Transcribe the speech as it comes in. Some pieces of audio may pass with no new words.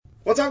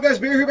What's up, guys?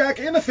 Beer here back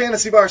in the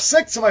Fantasy Bar.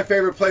 6 of my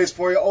favorite plays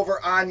for you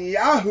over on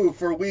Yahoo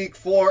for Week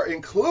 4,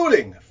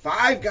 including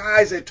 5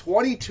 guys at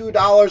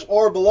 $22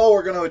 or below.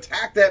 We're going to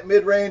attack that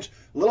mid-range.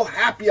 A little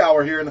happy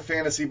hour here in the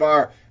Fantasy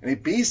Bar. And a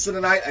beast of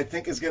the night I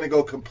think is going to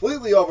go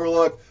completely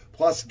overlooked.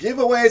 Plus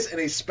giveaways and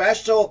a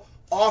special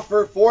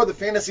offer for the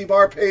Fantasy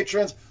Bar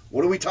patrons.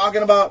 What are we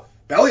talking about?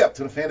 Belly up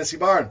to the Fantasy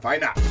Bar and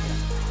find out.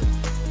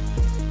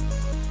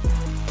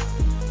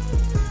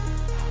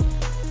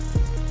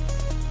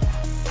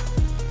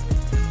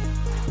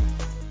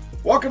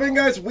 Welcome in,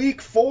 guys. Week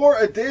 4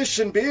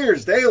 edition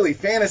Beers Daily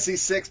Fantasy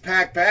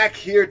 6-pack back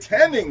here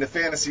tending the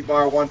Fantasy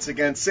Bar once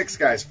again. 6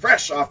 guys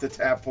fresh off the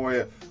tap for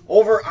you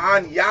over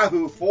on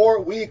Yahoo for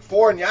Week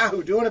 4. And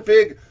Yahoo doing it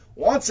big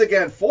once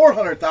again.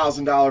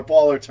 $400,000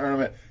 baller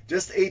tournament.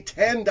 Just a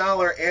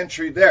 $10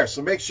 entry there.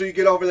 So make sure you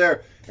get over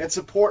there and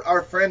support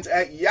our friends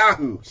at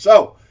Yahoo.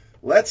 So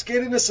let's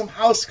get into some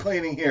house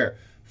cleaning here.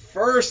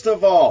 First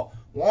of all,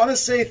 want to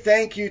say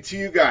thank you to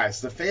you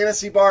guys, the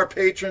Fantasy Bar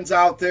patrons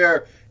out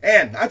there.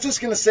 And not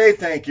just going to say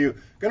thank you,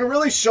 going to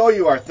really show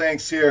you our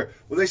thanks here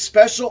with a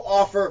special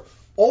offer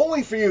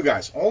only for you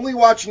guys. Only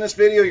watching this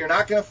video. You're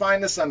not going to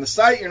find this on the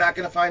site. You're not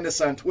going to find this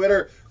on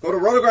Twitter. Go to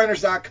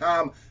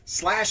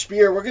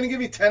rotogrinders.com/beer. We're going to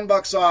give you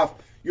 $10 off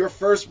your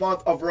first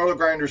month of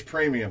RotoGrinders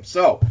Premium.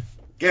 So,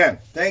 again,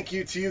 thank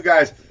you to you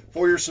guys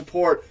for your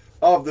support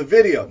of the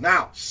video.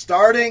 Now,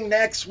 starting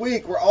next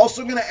week, we're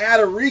also going to add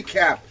a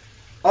recap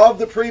of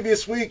the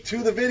previous week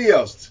to the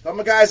videos.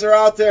 Some guys are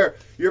out there,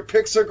 your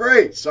picks are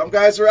great. Some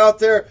guys are out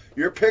there,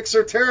 your picks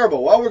are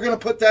terrible. Well, we're going to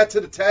put that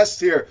to the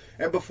test here.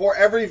 And before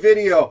every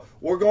video,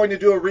 we're going to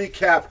do a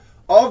recap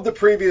of the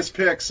previous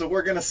picks. So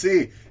we're going to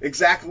see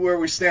exactly where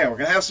we stand. We're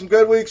going to have some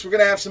good weeks. We're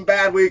going to have some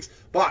bad weeks.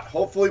 But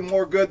hopefully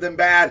more good than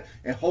bad.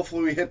 And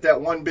hopefully we hit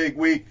that one big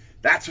week.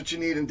 That's what you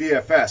need in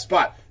DFS.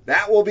 But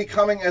that will be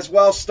coming as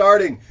well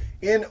starting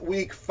in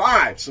Week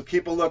 5. So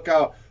keep a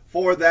lookout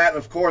for that. And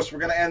of course, we're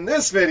going to end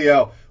this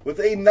video with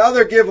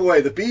another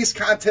giveaway. The Beast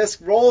Contest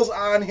rolls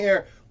on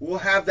here. We'll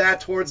have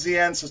that towards the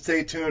end, so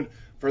stay tuned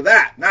for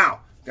that.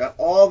 Now, got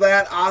all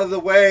that out of the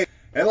way.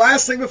 And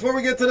last thing before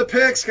we get to the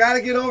picks, got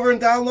to get over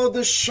and download the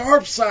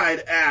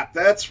SharpSide app.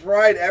 That's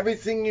right,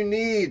 everything you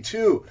need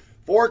to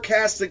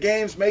forecast the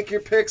games, make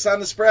your picks on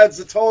the spreads,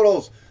 the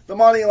totals, the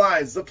money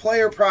lines, the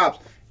player props,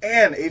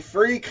 and a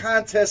free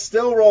contest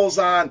still rolls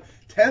on.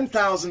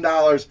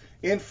 $10,000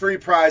 in free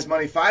prize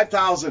money,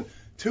 $5,000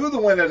 to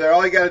the winner there.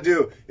 All you got to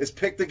do is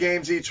pick the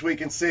games each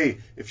week and see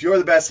if you're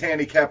the best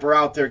handicapper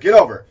out there. Get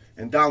over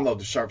and download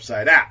the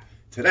SharpSide app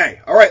today.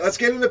 All right, let's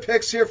get into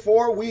picks here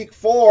for Week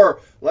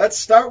 4. Let's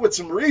start with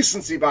some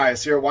recency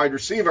bias here at wide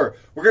receiver.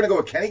 We're going to go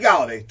with Kenny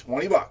Golladay,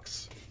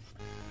 $20.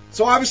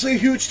 So obviously a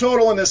huge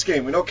total in this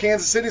game. We know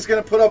Kansas City's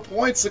going to put up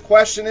points. The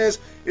question is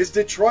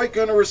Detroit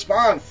going to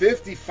respond?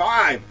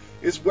 55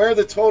 is where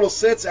the total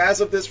sits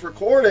as of this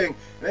recording.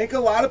 I think a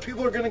lot of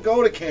people are going to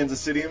go to Kansas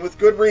City, and with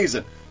good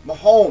reason.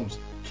 Mahomes,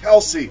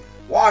 Kelsey,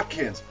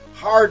 Watkins,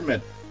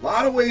 Hardman. A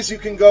lot of ways you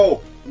can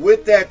go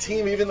with that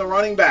team, even the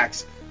running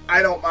backs.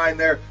 I don't mind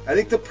there. I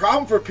think the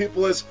problem for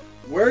people is,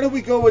 where do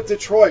we go with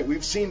Detroit?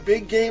 We've seen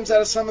big games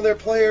out of some of their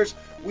players.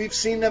 We've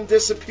seen them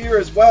disappear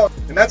as well.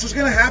 And that's what's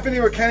going to happen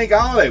here with Kenny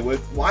Golladay.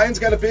 With Lions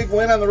got a big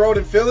win on the road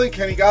in Philly,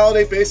 Kenny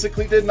Golladay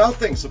basically did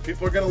nothing. So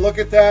people are going to look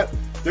at that.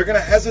 They're going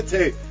to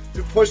hesitate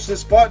to push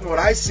this button. What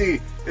I see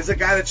is a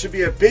guy that should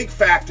be a big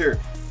factor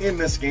in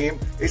this game.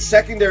 A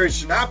secondary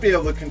should not be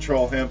able to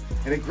control him,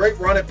 and a great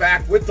run it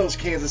back with those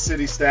Kansas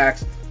City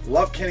stacks.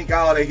 Love Kenny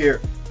Golladay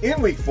here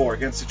in Week 4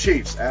 against the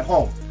Chiefs at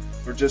home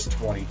for just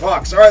 $20.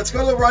 All right, let's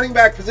go to the running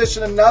back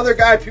position. Another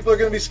guy people are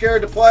going to be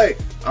scared to play.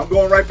 I'm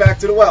going right back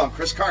to the well.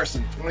 Chris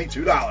Carson,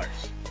 $22.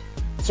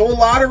 So a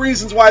lot of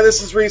reasons why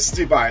this is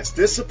recency bias.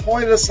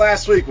 Disappointed us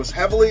last week, was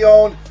heavily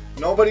owned.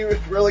 Nobody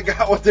really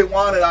got what they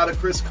wanted out of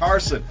Chris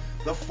Carson.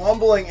 The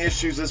fumbling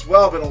issues as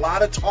well, been a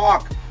lot of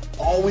talk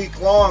all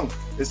week long.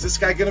 Is this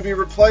guy going to be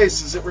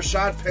replaced? Is it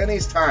Rashad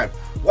Penny's time?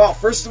 Well,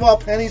 first of all,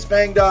 Penny's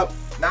banged up.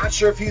 Not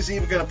sure if he's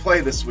even going to play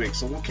this week,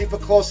 so we'll keep a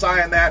close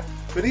eye on that.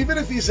 But even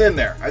if he's in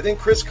there, I think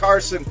Chris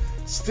Carson,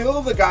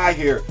 still the guy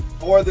here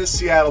for this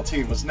Seattle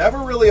team. Was never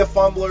really a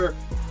fumbler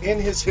in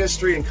his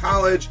history in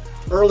college,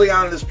 early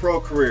on in his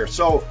pro career.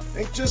 So I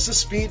think just a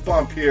speed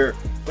bump here.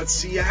 But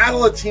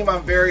Seattle, a team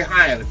I'm very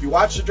high on. If you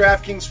watch the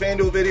DraftKings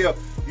FanDuel video,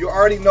 you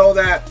already know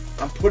that.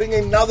 I'm putting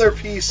another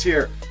piece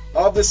here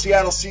of the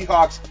Seattle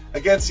Seahawks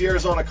against the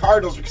Arizona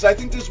Cardinals because I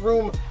think there's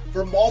room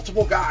for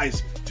multiple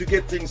guys to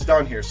get things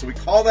done here. So we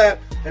call that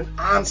an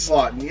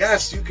onslaught. And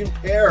yes, you can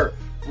pair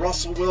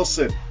Russell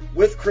Wilson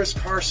with Chris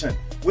Carson,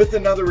 with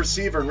another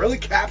receiver, and really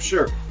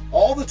capture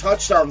all the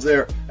touchdowns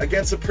there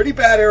against a pretty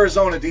bad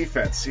Arizona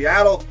defense.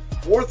 Seattle,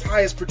 4th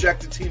highest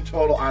projected team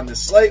total on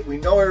this slate. We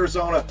know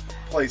Arizona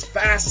plays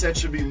fast. That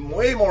should be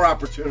way more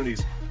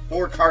opportunities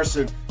for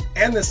Carson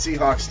and the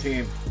Seahawks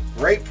team.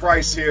 Great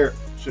price here.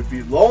 Should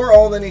be lower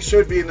owned than he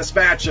should be in this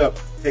matchup.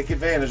 Take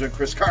advantage of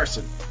Chris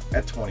Carson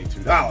at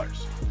 $22.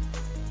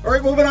 All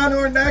right, moving on to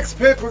our next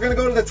pick. We're going to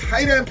go to the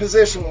tight end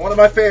position. One of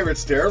my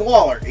favorites, Darren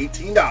Waller,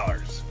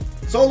 $18.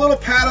 So a little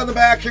pat on the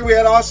back here. We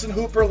had Austin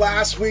Hooper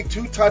last week,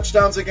 2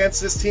 touchdowns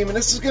against this team. And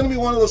this is going to be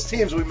one of those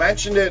teams, we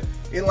mentioned it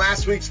in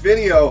last week's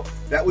video,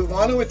 that we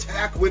want to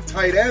attack with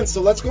tight ends.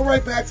 So let's go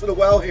right back to the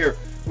well here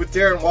with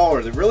Darren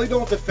Waller. They really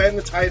don't defend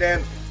the tight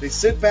end. They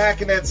sit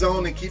back in that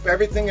zone. They keep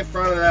everything in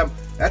front of them.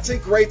 That's a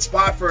great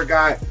spot for a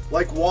guy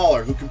like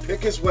Waller who can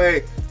pick his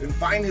way and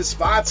find his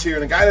spots here.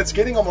 And a guy that's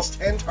getting almost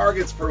 10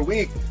 targets per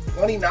week,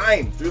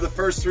 29 through the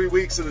first 3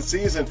 weeks of the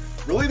season.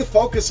 Really the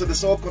focus of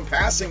this Oakland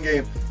passing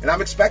game. And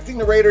I'm expecting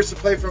the Raiders to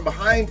play from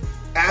behind,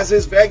 as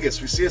is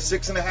Vegas. We see a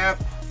 6.5,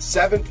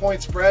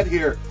 7-point spread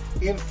here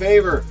in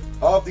favor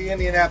of the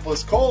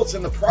Indianapolis Colts.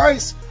 And the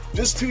price,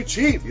 just too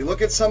cheap. You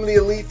look at some of the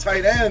elite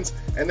tight ends,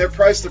 and they're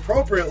priced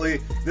appropriately.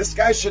 This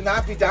guy should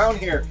not be down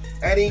here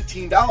at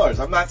 $18.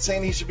 I'm not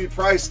saying he should be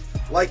priced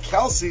like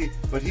Kelsey,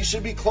 but he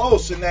should be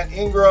close in that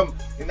Ingram,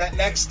 in that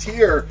next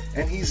tier,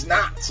 and he's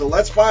not. So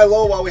let's buy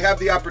low while we have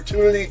the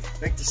opportunity. I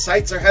think the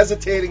sites are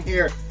hesitating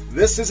here.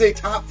 This is a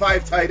top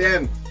 5 tight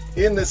end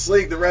in this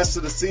league the rest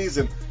of the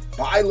season.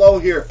 Buy low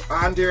here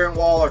on Darren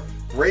Waller.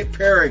 Great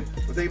pairing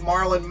with a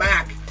Marlon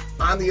Mack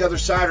on the other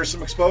side, or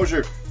some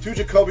exposure to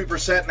Jacoby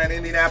Brissett and that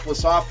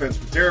Indianapolis offense.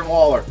 With Darren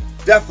Waller,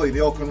 definitely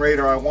the Oakland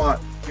Raider I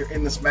want here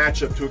in this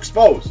matchup to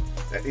expose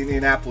that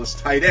Indianapolis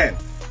tight end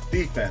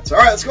defense. All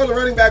right, let's go to the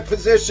running back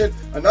position.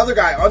 Another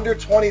guy under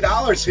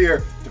 $20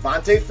 here,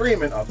 Devontae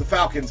Freeman of the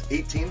Falcons,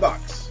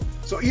 $18.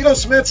 So Ito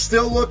Smith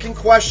still looking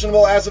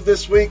questionable as of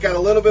this week. Got a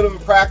little bit of a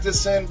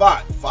practice in,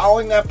 but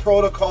following that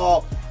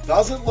protocol,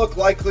 doesn't look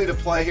likely to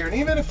play here. And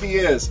even if he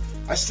is,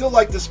 I still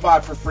like the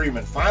spot for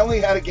Freeman. Finally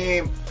had a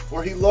game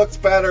where he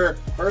looked better.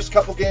 First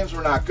couple games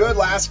were not good.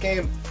 Last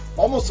game,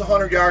 almost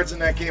 100 yards in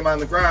that game on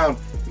the ground.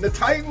 And the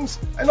Titans,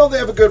 I know they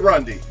have a good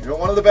run D. You know,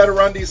 one of the better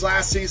run Ds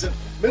last season.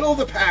 Middle of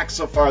the pack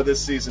so far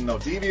this season, though.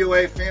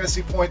 DVOA,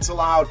 fantasy points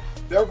allowed.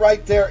 They're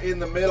right there in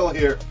the middle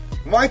here.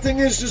 My thing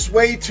is just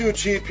way too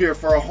cheap here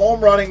for a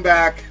home running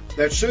back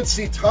that should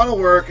see ton of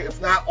work, if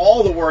not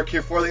all the work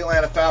here for the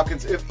Atlanta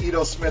Falcons if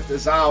Ito Smith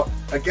is out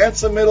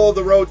against a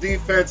middle-of-the-road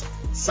defense.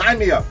 Sign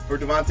me up for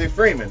Devontae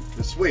Freeman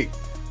this week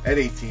at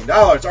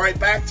 $18. All right,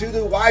 back to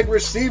the wide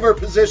receiver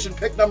position,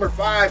 pick number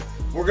 5.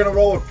 We're going to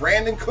roll with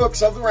Brandon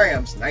Cooks of the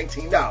Rams,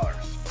 $19.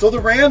 So the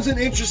Rams, an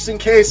interesting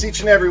case each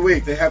and every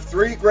week. They have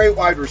 3 great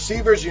wide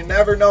receivers. You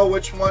never know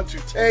which one to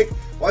take.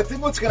 Well, I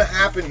think what's going to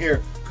happen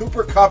here,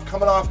 Cooper Kupp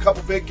coming off a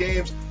couple big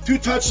games, 2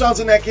 touchdowns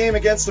in that game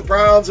against the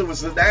Browns. It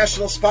was the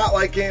national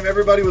spotlight game.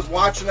 Everybody was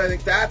watching. I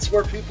think that's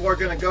where people are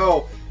going to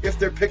go if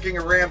they're picking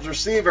a Rams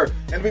receiver.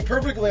 And to be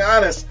perfectly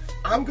honest,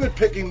 I'm good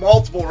picking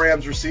multiple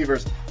Rams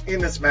receivers in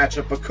this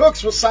matchup. But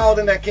Cooks was solid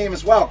in that game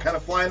as well, kind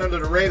of flying under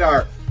the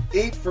radar.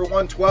 8 for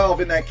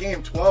 112 in that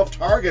game, 12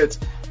 targets.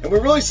 And we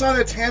really saw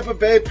that Tampa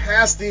Bay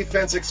pass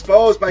defense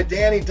exposed by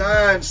Danny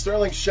Dimes,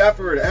 Sterling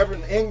Shepard,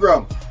 Evan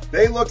Ingram.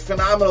 They looked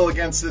phenomenal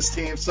against this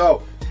team.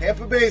 So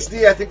Tampa Bay's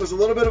D, I think, was a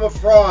little bit of a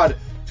fraud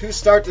to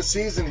start the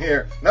season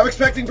here. And I'm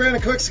expecting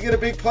Brandon Cooks to get a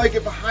big play,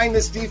 get behind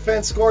this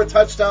defense, score a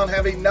touchdown,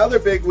 have another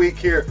big week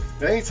here.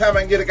 But anytime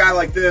I can get a guy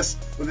like this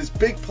with his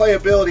big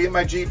playability in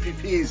my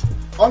GPPs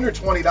under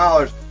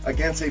 $20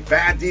 against a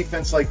bad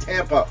defense like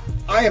Tampa,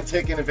 I am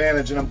taking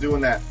advantage, and I'm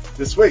doing that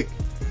this week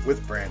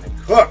with Brandon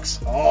Cooks.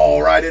 All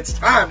right, it's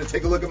time to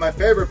take a look at my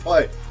favorite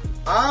play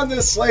on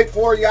this slate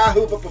for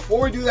Yahoo. But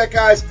before we do that,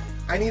 guys,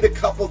 I need a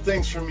couple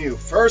things from you.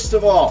 First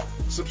of all,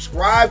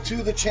 subscribe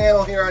to the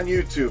channel here on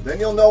YouTube. Then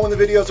you'll know when the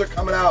videos are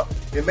coming out.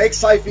 It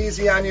makes life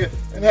easy on you.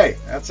 And hey,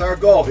 that's our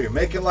goal here,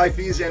 making life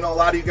easy. I know a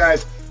lot of you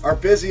guys are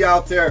busy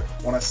out there,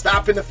 want to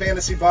stop in the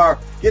fantasy bar,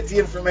 get the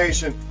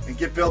information, and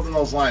get building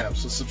those lineups.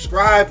 So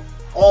subscribe.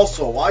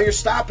 Also, while you're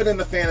stopping in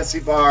the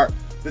fantasy bar,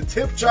 the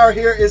tip jar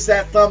here is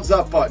that thumbs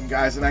up button,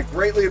 guys, and I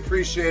greatly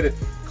appreciate it.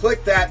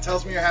 Click that.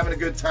 Tells me you're having a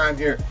good time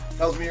here.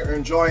 Tells me you're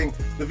enjoying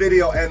the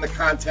video and the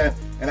content,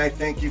 and I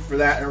thank you for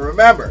that. And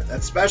remember,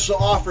 that special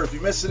offer, if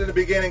you missed it in the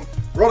beginning,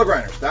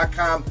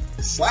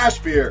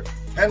 rotogrinders.com/beer,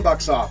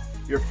 $10 off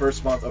your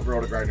first month of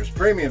RotoGrinders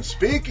Premium.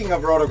 Speaking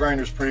of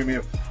RotoGrinders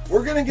Premium,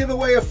 we're going to give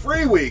away a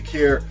free week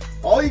here.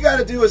 All you got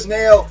to do is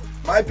nail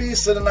my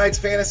Beast of the Night's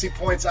fantasy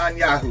points on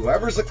Yahoo.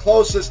 Whoever's the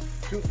closest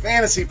to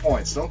fantasy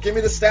points. Don't give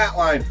me the stat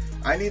line.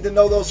 I need to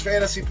know those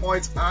fantasy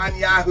points on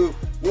Yahoo.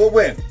 Will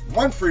win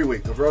 1 free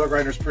week of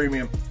RotoGrinders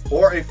Premium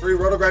or a free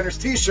RotoGrinders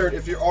t-shirt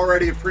if you're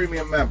already a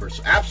premium member.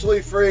 So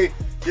absolutely free.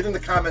 Get in the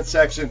comment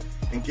section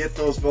and get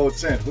those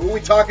votes in. Who are we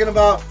talking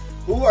about?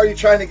 Who are you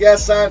trying to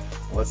guess on?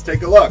 Well, let's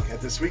take a look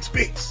at this week's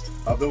Beast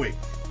of the Week.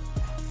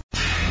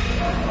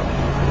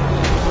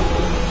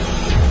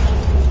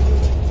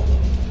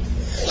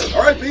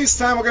 All right, Beast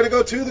time. We're going to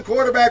go to the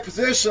quarterback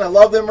position. I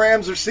love them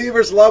Rams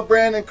receivers. Love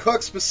Brandon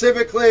Cooks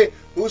specifically.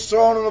 Who's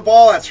throwing him the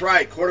ball? That's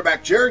right,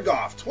 quarterback Jared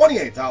Goff,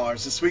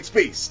 $28 this week's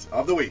Beast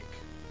of the Week.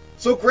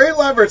 So great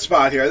leverage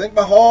spot here. I think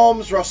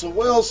Mahomes, Russell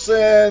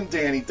Wilson,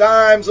 Danny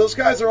Dimes, those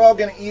guys are all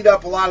going to eat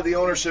up a lot of the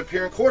ownership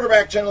here. In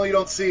quarterback, generally, you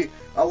don't see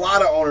a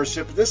lot of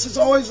ownership. But this is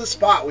always a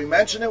spot. We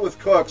mentioned it with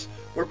Cooks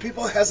where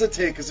people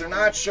hesitate because they're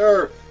not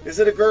sure. Is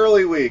it a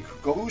Gurley week?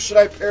 Who should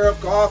I pair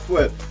up Goff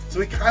with? So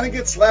he kind of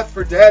gets left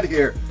for dead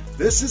here.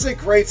 This is a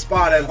great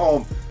spot at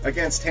home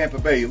against Tampa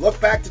Bay. You look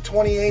back to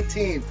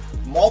 2018,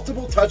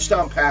 multiple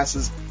touchdown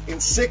passes in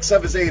 6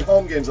 of his 8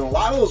 home games, and a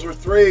lot of those were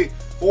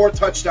 3-4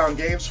 touchdown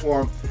games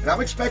for him. And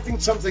I'm expecting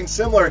something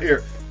similar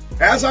here,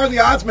 as are the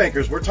odds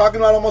makers. We're talking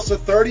about almost a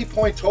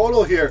 30-point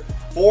total here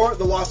for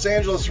the Los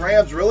Angeles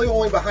Rams, really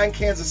only behind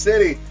Kansas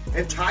City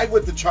and tied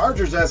with the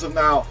Chargers as of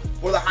now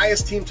for the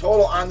highest team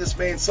total on this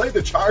main slate.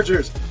 The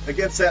Chargers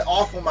against that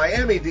awful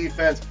Miami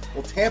defense.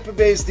 Well, Tampa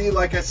Bay's D,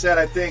 like I said,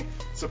 I think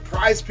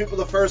surprised people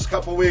the first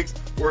couple weeks,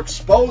 were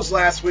exposed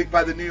last week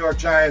by the New York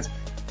Giants.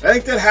 I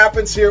think that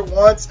happens here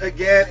once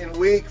again in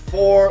week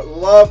 4.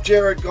 Love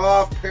Jared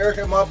Goff. Pair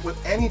him up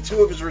with any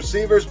 2 of his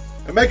receivers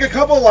and make a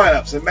couple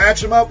lineups and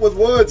match him up with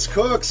Woods,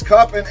 Cooks,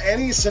 Kupp in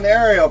any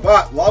scenario.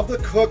 But love the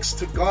Cooks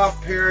to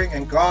Goff pairing,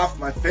 and Goff,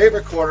 my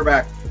favorite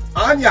quarterback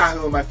on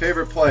Yahoo, my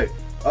favorite play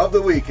of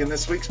the week in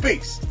this week's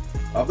Beast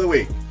of the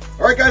Week.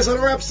 All right, guys, that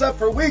wraps up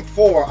for week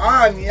 4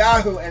 on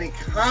Yahoo. Any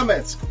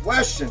comments,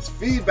 questions,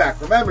 feedback?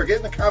 Remember, get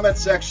in the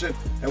comments section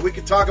and we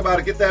can talk about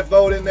it. Get that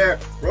vote in there.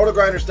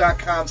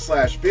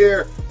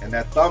 rotogrinders.com/beer. And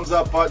that thumbs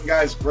up button,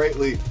 guys,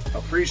 greatly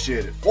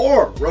appreciated.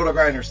 For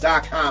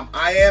rotogrinders.com,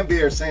 I am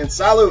Beer saying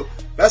salut.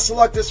 Best of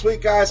luck this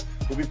week, guys.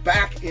 We'll be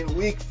back in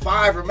week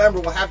 5. Remember,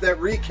 we'll have that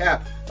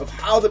recap of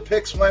how the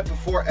picks went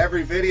before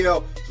every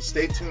video. So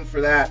stay tuned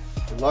for that.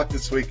 Good luck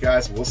this week,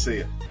 guys. We'll see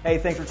you. Hey,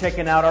 thanks for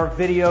checking out our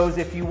videos.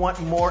 If you want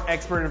more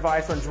expert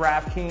advice on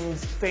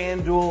DraftKings,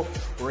 FanDuel,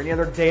 or any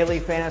other daily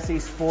fantasy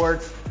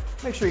sports,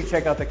 make sure you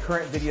check out the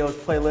current videos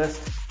playlist